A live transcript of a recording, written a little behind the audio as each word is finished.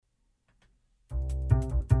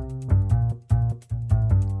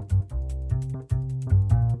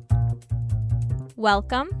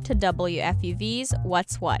Welcome to WFUV's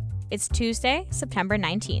What's What. It's Tuesday, September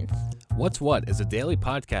 19th. What's What is a daily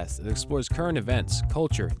podcast that explores current events,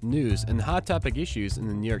 culture, news, and hot topic issues in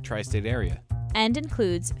the New York tri-state area. And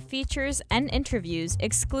includes features and interviews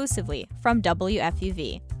exclusively from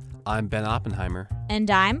WFUV. I'm Ben Oppenheimer.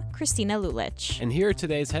 And I'm Christina Lulich. And here are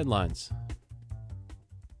today's headlines.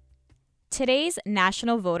 Today's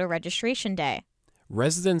National Voter Registration Day.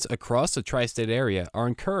 Residents across the tri-state area are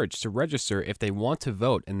encouraged to register if they want to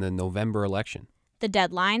vote in the November election. The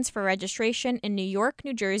deadlines for registration in New York,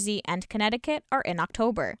 New Jersey, and Connecticut are in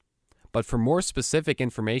October. But for more specific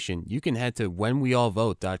information, you can head to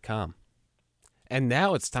whenweallvote.com. And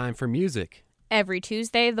now it's time for music. Every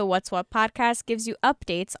Tuesday, the What's What podcast gives you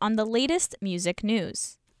updates on the latest music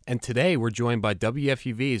news. And today we're joined by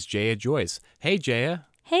WFUV's Jaya Joyce. Hey, Jaya.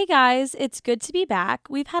 Hey guys, it's good to be back.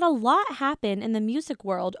 We've had a lot happen in the music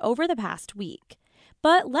world over the past week.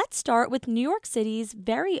 But let's start with New York City's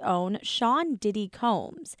very own Sean Diddy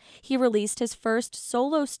Combs. He released his first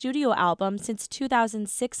solo studio album since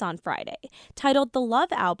 2006 on Friday, titled The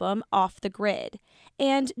Love Album Off the Grid.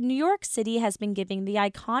 And New York City has been giving the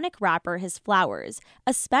iconic rapper his flowers,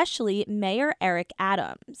 especially Mayor Eric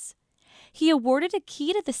Adams. He awarded a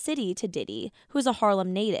key to the city to Diddy, who's a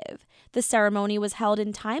Harlem native. The ceremony was held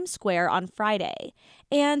in Times Square on Friday.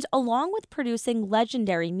 And along with producing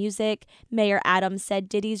legendary music, Mayor Adams said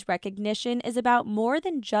Diddy's recognition is about more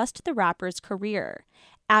than just the rapper's career.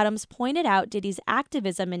 Adams pointed out Diddy's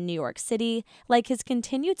activism in New York City, like his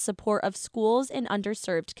continued support of schools in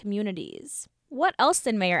underserved communities. What else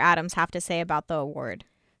did Mayor Adams have to say about the award?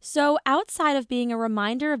 So, outside of being a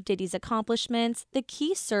reminder of Diddy's accomplishments, the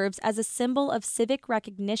key serves as a symbol of civic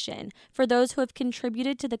recognition for those who have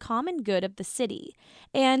contributed to the common good of the city.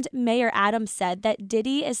 And Mayor Adams said that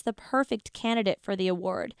Diddy is the perfect candidate for the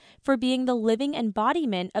award for being the living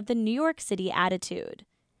embodiment of the New York City attitude.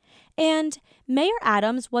 And Mayor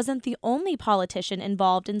Adams wasn't the only politician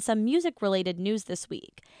involved in some music-related news this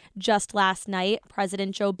week. Just last night,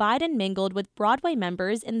 President Joe Biden mingled with Broadway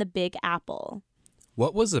members in the Big Apple.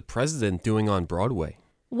 What was the president doing on Broadway?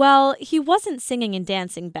 Well, he wasn't singing and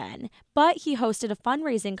dancing, Ben, but he hosted a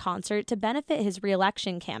fundraising concert to benefit his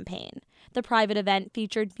re-election campaign. The private event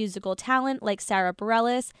featured musical talent like Sarah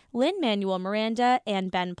Bareilles, Lin-Manuel Miranda, and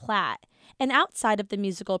Ben Platt. And outside of the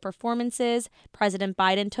musical performances, President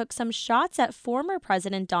Biden took some shots at former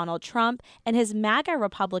President Donald Trump and his MAGA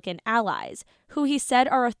Republican allies, who he said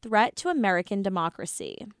are a threat to American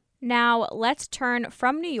democracy. Now, let's turn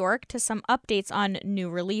from New York to some updates on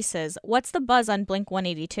new releases. What's the buzz on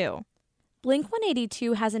Blink-182?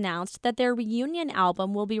 Blink-182 has announced that their reunion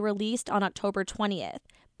album will be released on October 20th,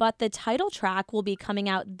 but the title track will be coming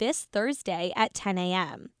out this Thursday at 10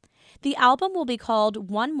 a.m. The album will be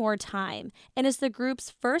called One More Time and is the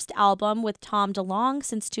group's first album with Tom DeLonge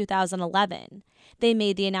since 2011. They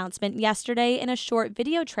made the announcement yesterday in a short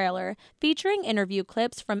video trailer featuring interview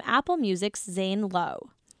clips from Apple Music's Zane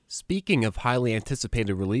Lowe. Speaking of highly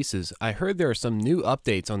anticipated releases, I heard there are some new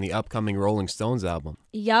updates on the upcoming Rolling Stones album.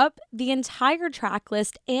 Yup, the entire track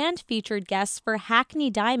list and featured guests for Hackney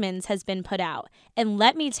Diamonds has been put out. And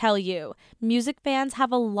let me tell you, music fans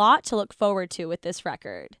have a lot to look forward to with this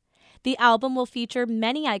record. The album will feature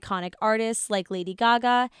many iconic artists like Lady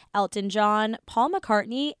Gaga, Elton John, Paul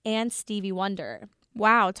McCartney, and Stevie Wonder.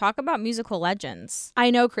 Wow, talk about musical legends.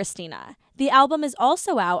 I know, Christina. The album is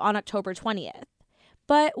also out on October 20th.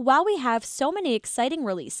 But while we have so many exciting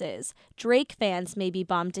releases, Drake fans may be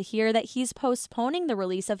bummed to hear that he's postponing the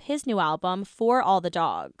release of his new album, For All the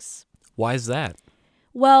Dogs. Why is that?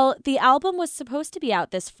 Well, the album was supposed to be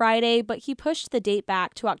out this Friday, but he pushed the date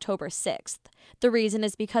back to October 6th. The reason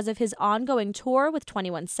is because of his ongoing tour with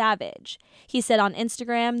 21 Savage. He said on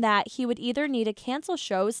Instagram that he would either need to cancel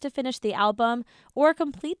shows to finish the album or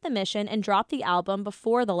complete the mission and drop the album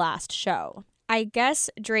before the last show. I guess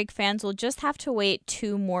Drake fans will just have to wait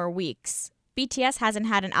 2 more weeks. BTS hasn't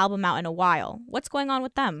had an album out in a while. What's going on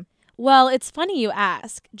with them? Well, it's funny you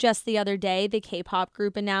ask. Just the other day, the K-pop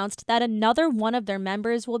group announced that another one of their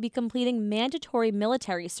members will be completing mandatory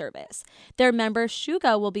military service. Their member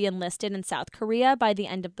Suga will be enlisted in South Korea by the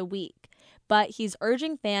end of the week. But he's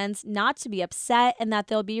urging fans not to be upset and that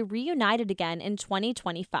they'll be reunited again in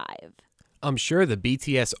 2025. I'm sure the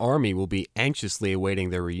BTS army will be anxiously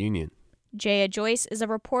awaiting their reunion. Jaya Joyce is a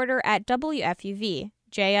reporter at WFUV.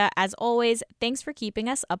 Jaya, as always, thanks for keeping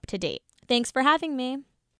us up to date. Thanks for having me.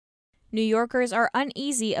 New Yorkers are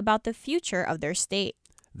uneasy about the future of their state.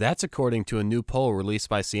 That's according to a new poll released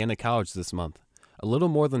by Siena College this month. A little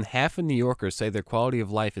more than half of New Yorkers say their quality of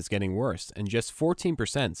life is getting worse, and just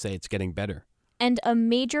 14% say it's getting better. And a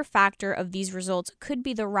major factor of these results could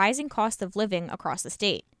be the rising cost of living across the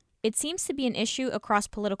state. It seems to be an issue across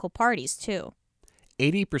political parties, too.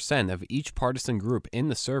 80% of each partisan group in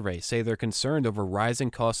the survey say they're concerned over rising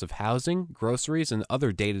costs of housing, groceries, and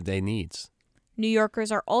other day-to-day needs. New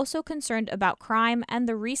Yorkers are also concerned about crime and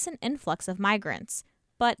the recent influx of migrants,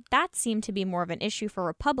 but that seemed to be more of an issue for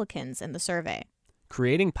Republicans in the survey.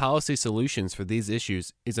 Creating policy solutions for these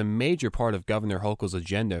issues is a major part of Governor Hochul's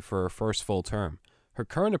agenda for her first full term. Her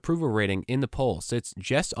current approval rating in the poll sits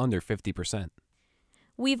just under 50%.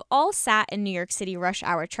 We've all sat in New York City rush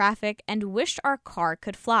hour traffic and wished our car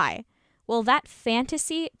could fly. Well, that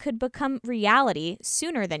fantasy could become reality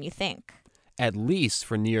sooner than you think. At least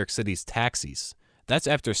for New York City's taxis. That's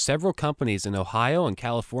after several companies in Ohio and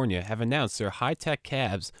California have announced their high-tech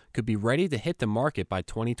cabs could be ready to hit the market by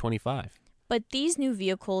 2025. But these new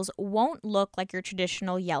vehicles won't look like your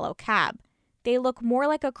traditional yellow cab. They look more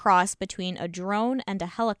like a cross between a drone and a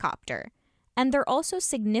helicopter. And they're also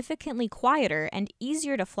significantly quieter and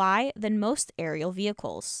easier to fly than most aerial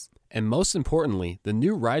vehicles. And most importantly, the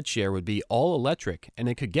new rideshare would be all electric, and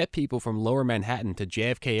it could get people from Lower Manhattan to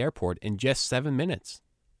JFK Airport in just 7 minutes.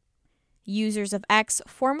 Users of X,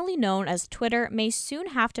 formerly known as Twitter, may soon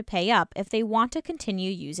have to pay up if they want to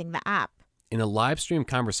continue using the app. In a live-stream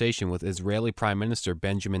conversation with Israeli Prime Minister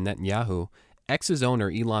Benjamin Netanyahu, X's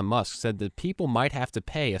owner Elon Musk said that people might have to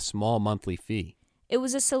pay a small monthly fee. It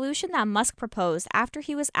was a solution that Musk proposed after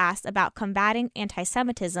he was asked about combating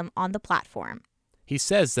anti-Semitism on the platform. He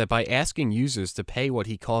says that by asking users to pay what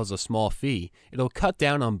he calls a small fee, it'll cut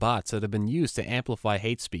down on bots that have been used to amplify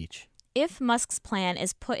hate speech. If Musk's plan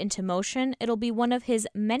is put into motion, it'll be one of his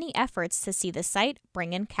many efforts to see the site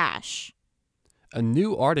bring in cash. A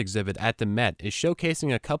new art exhibit at the Met is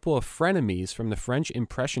showcasing a couple of frenemies from the French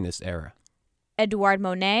Impressionist era. Edouard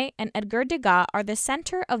Monet and Edgar Degas are the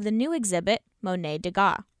center of the new exhibit, Monet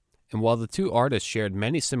Degas. And while the two artists shared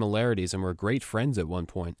many similarities and were great friends at one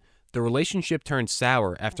point, the relationship turned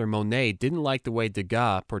sour after Monet didn't like the way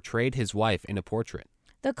Degas portrayed his wife in a portrait.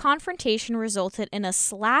 The confrontation resulted in a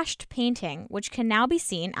slashed painting, which can now be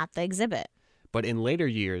seen at the exhibit. But in later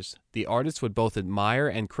years, the artists would both admire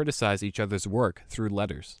and criticize each other's work through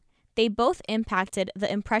letters. They both impacted the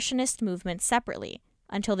Impressionist movement separately,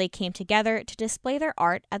 until they came together to display their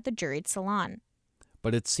art at the juried salon.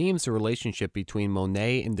 But it seems the relationship between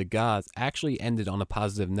Monet and Degas actually ended on a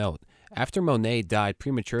positive note. After Monet died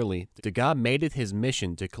prematurely, Degas made it his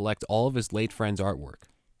mission to collect all of his late friend's artwork.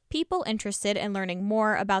 People interested in learning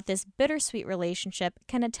more about this bittersweet relationship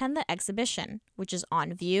can attend the exhibition, which is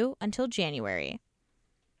on view until January.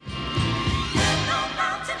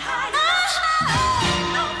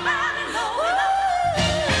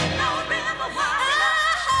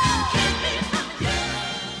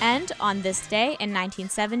 And on this day in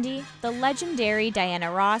 1970, the legendary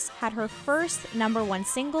Diana Ross had her first #1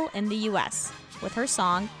 single in the U.S. with her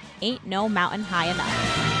song, Ain't No Mountain High Enough.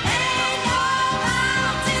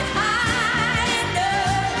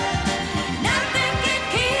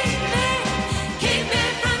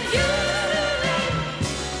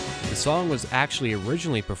 The song was actually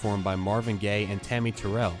originally performed by Marvin Gaye and Tammy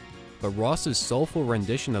Terrell, but Ross's soulful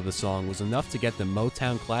rendition of the song was enough to get the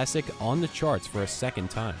Motown classic on the charts for a second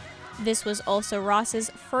time. This was also Ross's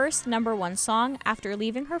first #1 song after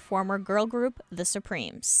leaving her former girl group, The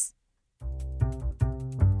Supremes.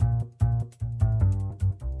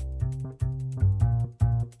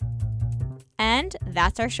 And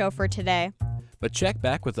that's our show for today. But check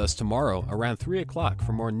back with us tomorrow around 3 o'clock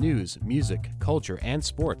for more news, music, culture, and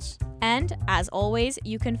sports. And, as always,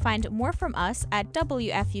 you can find more from us at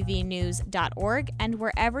WFUVnews.org and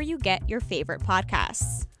wherever you get your favorite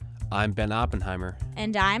podcasts. I'm Ben Oppenheimer.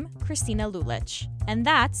 And I'm Christina Lulich. And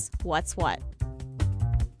that's What's What.